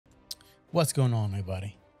What's going on,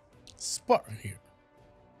 everybody? Spartan here,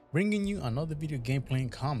 bringing you another video gameplay and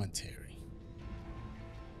commentary.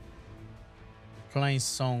 Playing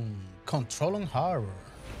some Controlling Horror.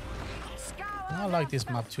 I like this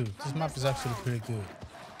map too. This map is actually pretty good.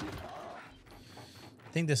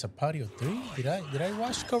 I think there's a party of 3. Did I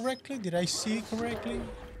watch correctly? Did I see correctly?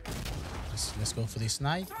 Let's go for this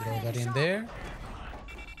knife. Throw that in there.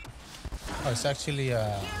 Oh, it's actually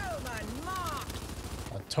a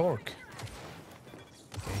torque.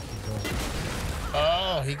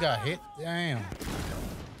 Oh, he got hit. Damn.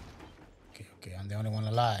 Okay, I'm the only one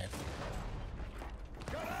alive.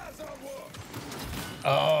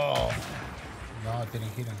 Oh. No, I didn't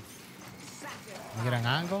hit him. You get an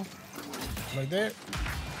angle? Right there.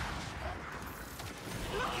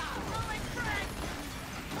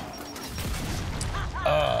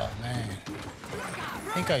 Oh, man.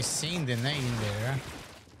 I think I seen the name there.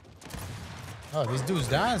 Oh, this dude's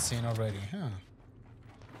dancing already, huh?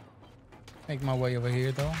 Make my way over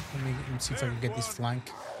here, though. Let me see if I can get this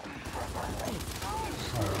flank.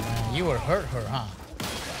 Oh, man. You were hurt her, huh?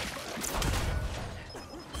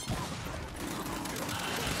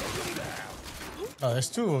 Oh, there's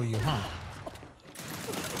 2 of you, huh?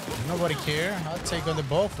 Nobody care. I'll take on the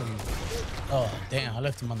both of you. Oh, damn. I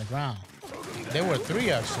left him on the ground. There were 3,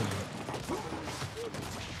 actually.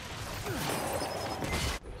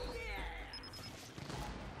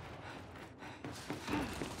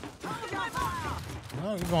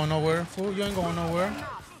 No, you're going nowhere, fool. You ain't going nowhere.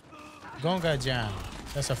 Gon got jammed.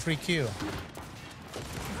 That's a free kill.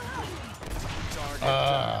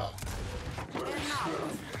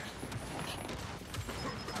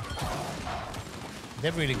 They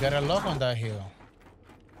really got a lock on that hill.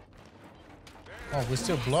 Oh, we're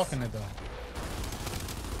still blocking it though.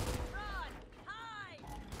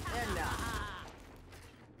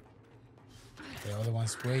 The other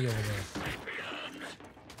one's way over there.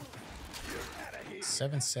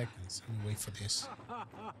 7 seconds. Let me wait for this.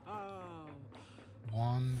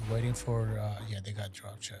 1 waiting for yeah, they got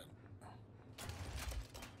drop shot.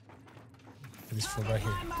 This foot right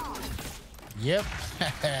here. Yep.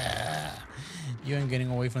 You ain't getting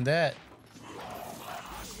away from that.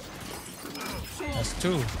 That's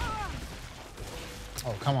 2.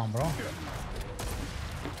 Oh, come on, bro.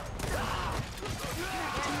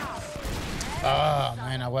 Oh,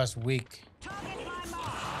 man, I was weak.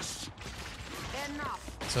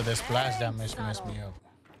 So the splash damage messed me up.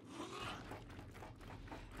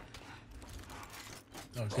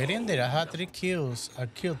 Oh, get in there. I had 3 kills. I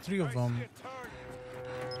killed 3 of them.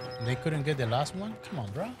 They couldn't get the last one? Come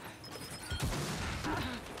on, bro.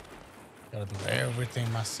 Gotta do everything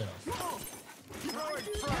myself.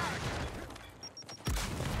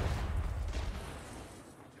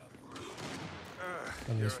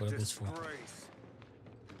 Look at this for.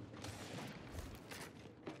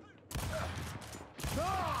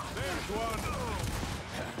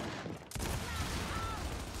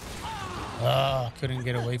 Ah, couldn't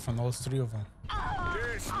get away from those 3 of them.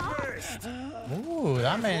 Ooh,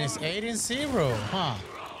 that man is 8-0, huh?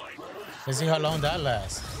 Let's see how long that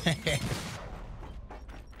lasts.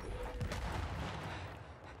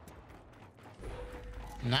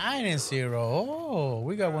 9-0. Oh,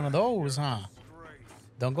 we got one of those, huh?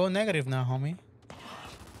 Don't go negative now, homie.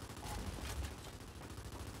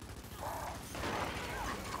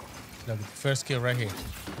 Look, first kill right here.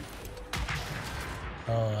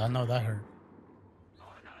 Oh, I know that hurt.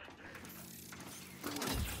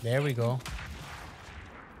 There we go.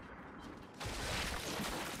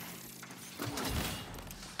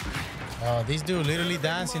 Oh, this dude literally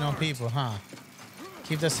dancing on people, huh?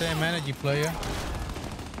 Keep the same energy, player.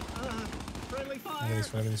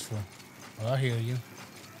 Look at this fool. Oh, I hear you.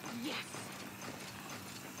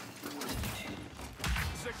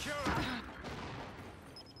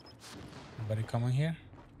 Anybody coming here?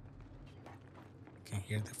 Can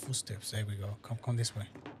hear the footsteps. There we go. Come this way.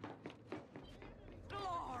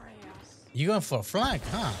 You going for a flank,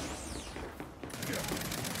 huh?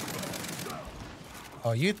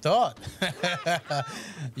 Oh, you thought.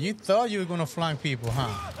 You thought you were gonna flank people,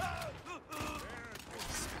 huh?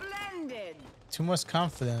 Splendid. Too much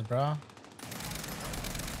confidence, bro.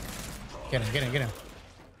 Get him.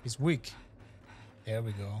 He's weak. There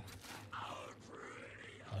we go.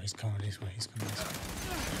 Oh, he's coming this way.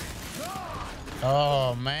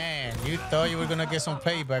 Oh, man. You thought you were gonna get some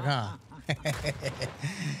payback, huh?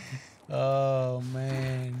 Oh,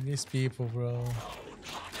 man. These people, bro.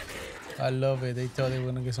 I love it. They thought they were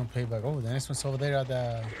gonna get some payback. Oh, the next one's over there at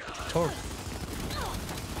the torque.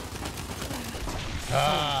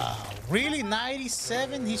 Ah, really?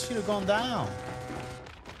 97? He should have gone down.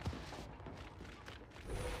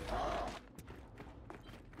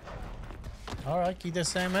 All right, keep the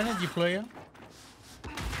same energy, player.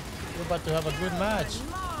 We're about to have a good match.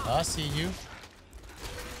 I see you.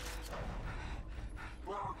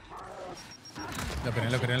 Look at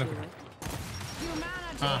it, look at it, look at it.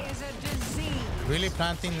 Humanity is a disease. Really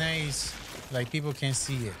planting nades like people can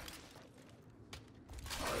see it.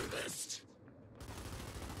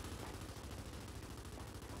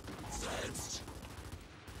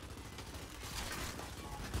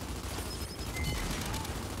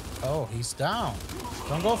 Oh, he's down.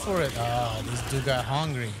 Don't go for it. Ah, this dude got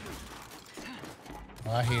hungry.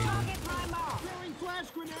 Oh, I hear you. Throwing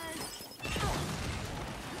flash grenade.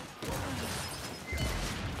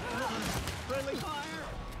 Friendly fire.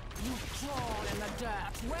 You crawl in the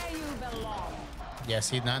dirt where you belong. Yes,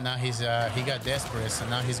 he now he's he got desperate, so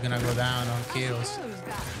now he's gonna go down on kills. Suppose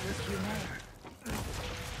that was humane.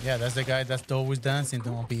 Yeah, that's the guy that's always dancing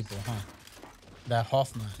on people, huh? That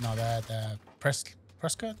Hoffman, no, that Prescott?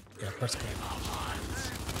 Yeah, Prescott.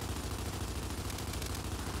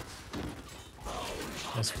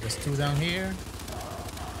 There's two down here.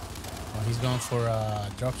 Oh, he's going for a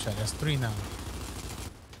drop shot. That's three now.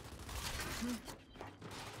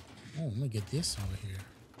 Oh, let me get this over here.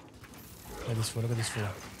 Look at this fool, look at this fool.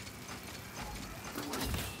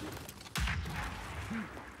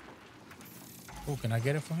 Oh, can I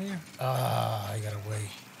get it from here? Ah, I got away.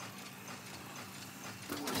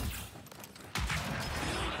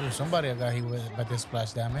 Oh, somebody got hit with by this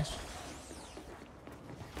splash damage.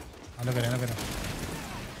 Oh, look at it, look at it.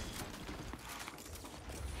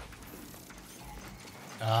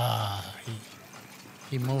 Ah,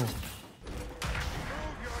 he moved.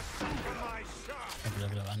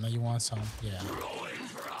 Look, look, I know you want some. Yeah.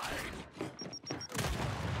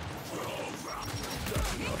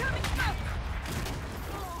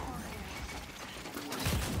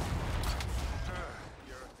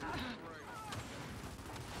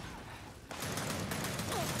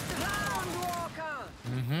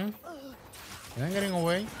 You ain't getting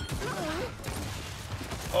away.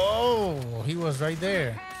 Oh, he was right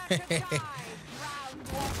there.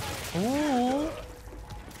 Ooh,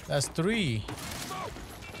 that's three.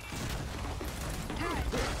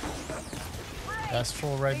 That's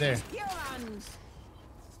four right there.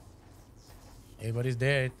 Everybody's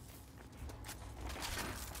dead.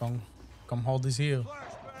 Come hold this heal.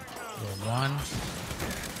 Yeah, one.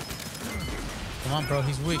 Come on, bro.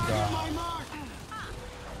 He's weak.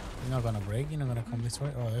 You're not gonna break. You're not gonna come this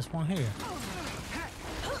way. Oh, there's one here.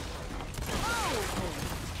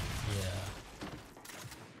 Yeah.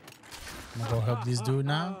 I'm gonna go help this dude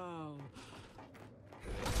now.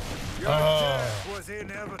 Oh,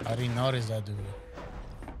 I didn't notice that dude.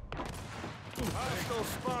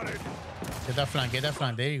 Get that flank. Get that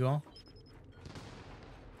flank. There you go.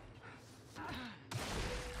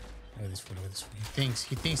 Look at this fool. Look at this fool. He thinks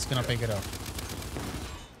he's gonna pick it up,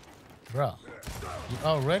 bro. You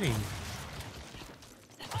already.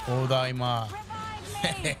 Odaima.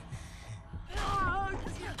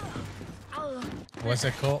 What's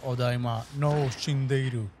it called? Odaima. No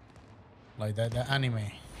Shindeiru. Like that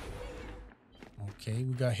anime. Okay,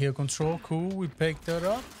 we got heal control. Cool. We picked that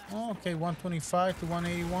up. Oh, okay, 125 to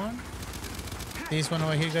 181. This one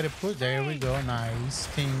over here got to put. There we go. Nice.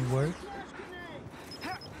 Teamwork.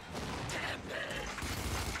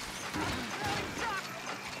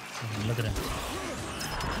 Look at him.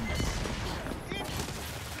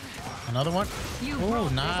 Another one. Oh,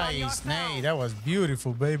 nice. Nay, that was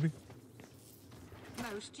beautiful, baby.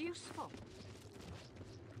 Most useful.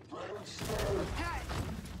 I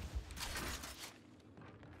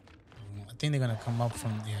think they're gonna come up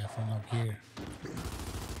from up here.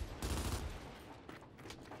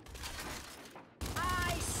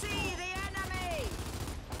 I see the enemy.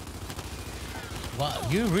 Wow,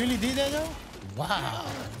 you really did that though? Wow,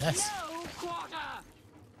 that's. No quarter.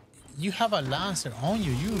 You have a lancer on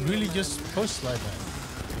you. You really just push like that.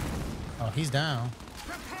 Oh, he's down.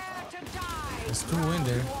 Prepare to die. There's two in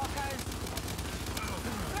there. Walkers.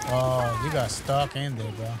 Oh, you got stuck in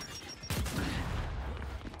there, bro.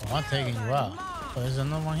 Oh, I'm taking you out. Oh, there's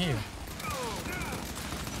another one here.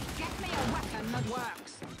 Get me a weapon that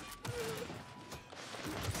works.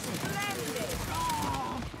 Splendid.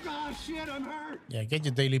 Oh, shit, I'm hurt. Yeah, get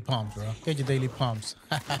your daily pumps, bro. Get your daily pumps.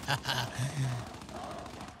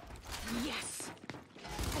 Yes.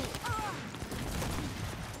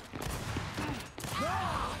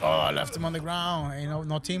 Oh, I left him on the ground. Ain't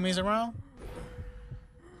no teammates around.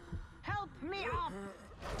 Help me up.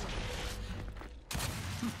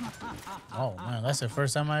 Oh man, that's the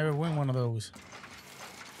first time I ever win one of those.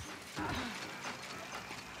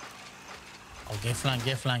 Oh, get flanked,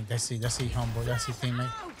 get flanked. That's it, humble. That's his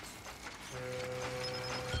teammate.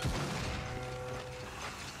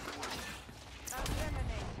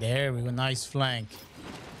 There we go. Nice flank.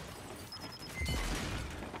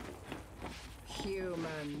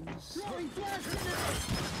 Humans. Throwing flash grenade!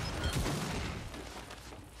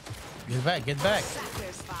 Get back. Get back.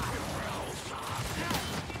 Satisfied.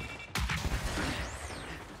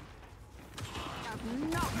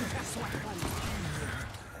 Not this weapon.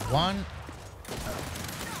 One.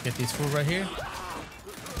 Get this food right here.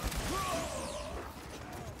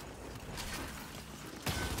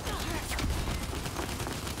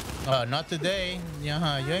 Not today.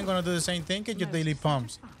 Yeah, you ain't gonna do the same thing. Get your daily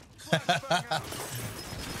pumps.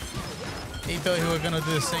 He thought he was gonna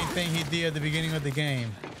do the same thing he did at the beginning of the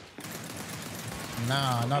game.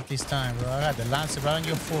 Nah, not this time, bro. I got the lance right on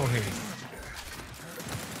your forehead.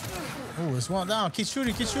 Oh, it's one down. Keep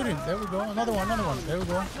shooting, keep shooting. There we go. Another one, another one. There we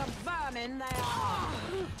go. The vermin they are.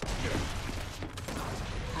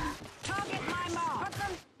 Target my mark.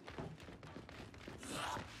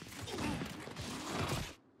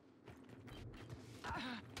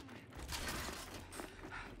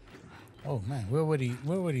 Oh man, where would he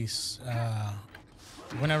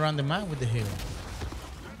went around the map with the hill?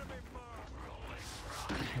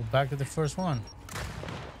 Go back to the first one.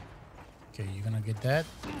 Okay, you're gonna get that.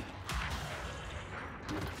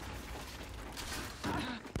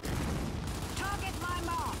 Target my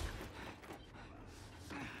mark.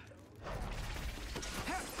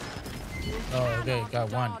 Oh, okay,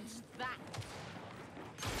 got one. Dodge that.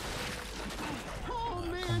 Oh,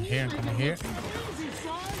 man, Come you here, make come it here. look so easy,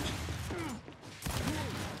 Sarge.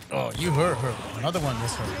 Oh, you hurt her. Another one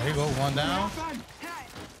this hurt. There you go, one down. Fine.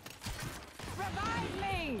 Revive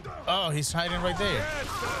me. Oh, he's hiding right there.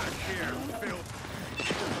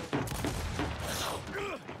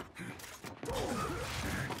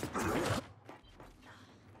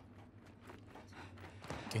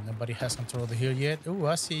 Okay, nobody has control of the hill yet. Ooh,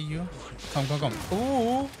 I see you. Come, come, come.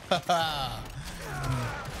 Ooh,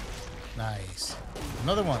 nice.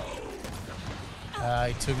 Another one.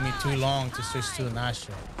 It took me too long to switch to an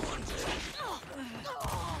Astra.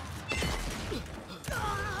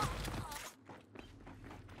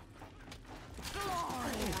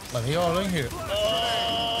 But they all in here. Oh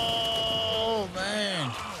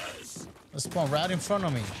man! Let's spawn right in front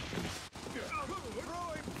of me.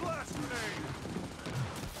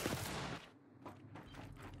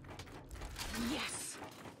 Yes.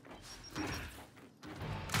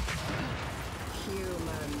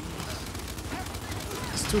 Human.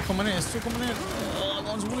 It's two coming in. It's two coming in. Oh,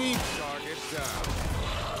 one's weak. Put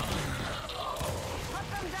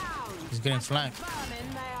them down. He's getting flanked.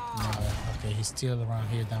 Vermin they No, are. okay, he's still around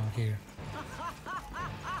here, down here.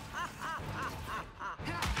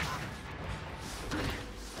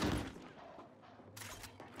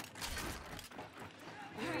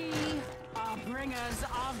 We are bringers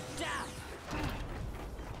of death.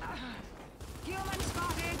 Human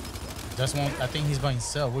spotted. That's one. I think he's by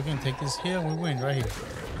himself. We're gonna take this hill. We win right here.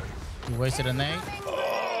 You wasted a nade.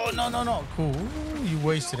 Oh no, no, no. Cool. Ooh, you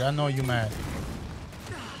wasted it. I know you mad.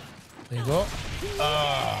 There you go.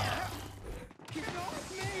 Ah.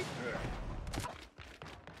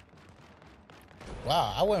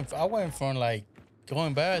 Wow, I went from like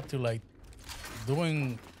going bad to like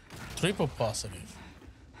doing triple positive.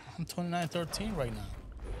 I'm 29-13 right now.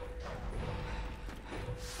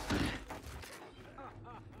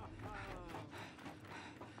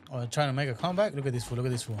 Oh, they're trying to make a comeback. Look at this fool. Look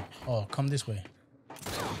at this fool. Oh, come this way.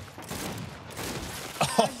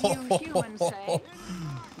 As you humans say,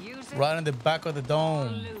 use it Right in the back of the or dome.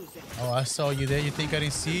 lose it. Oh, I saw you there. You think I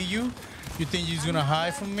didn't see you? You think you're gonna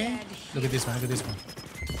hide from me? Look at this one. Look at this one.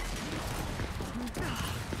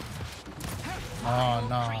 Oh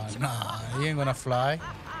no, nah, he ain't gonna fly.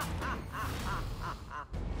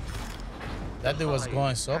 That dude was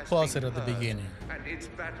going so positive at the beginning, And its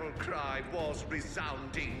battle cry was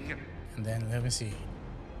resounding. and then let me see.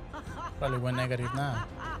 Probably went negative now.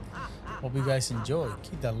 Hope you guys enjoy.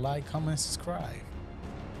 Keep that like, comment, subscribe.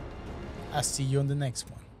 I'll see you on the next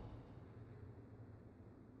one.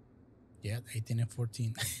 Yeah, 18 and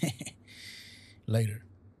 14. Later.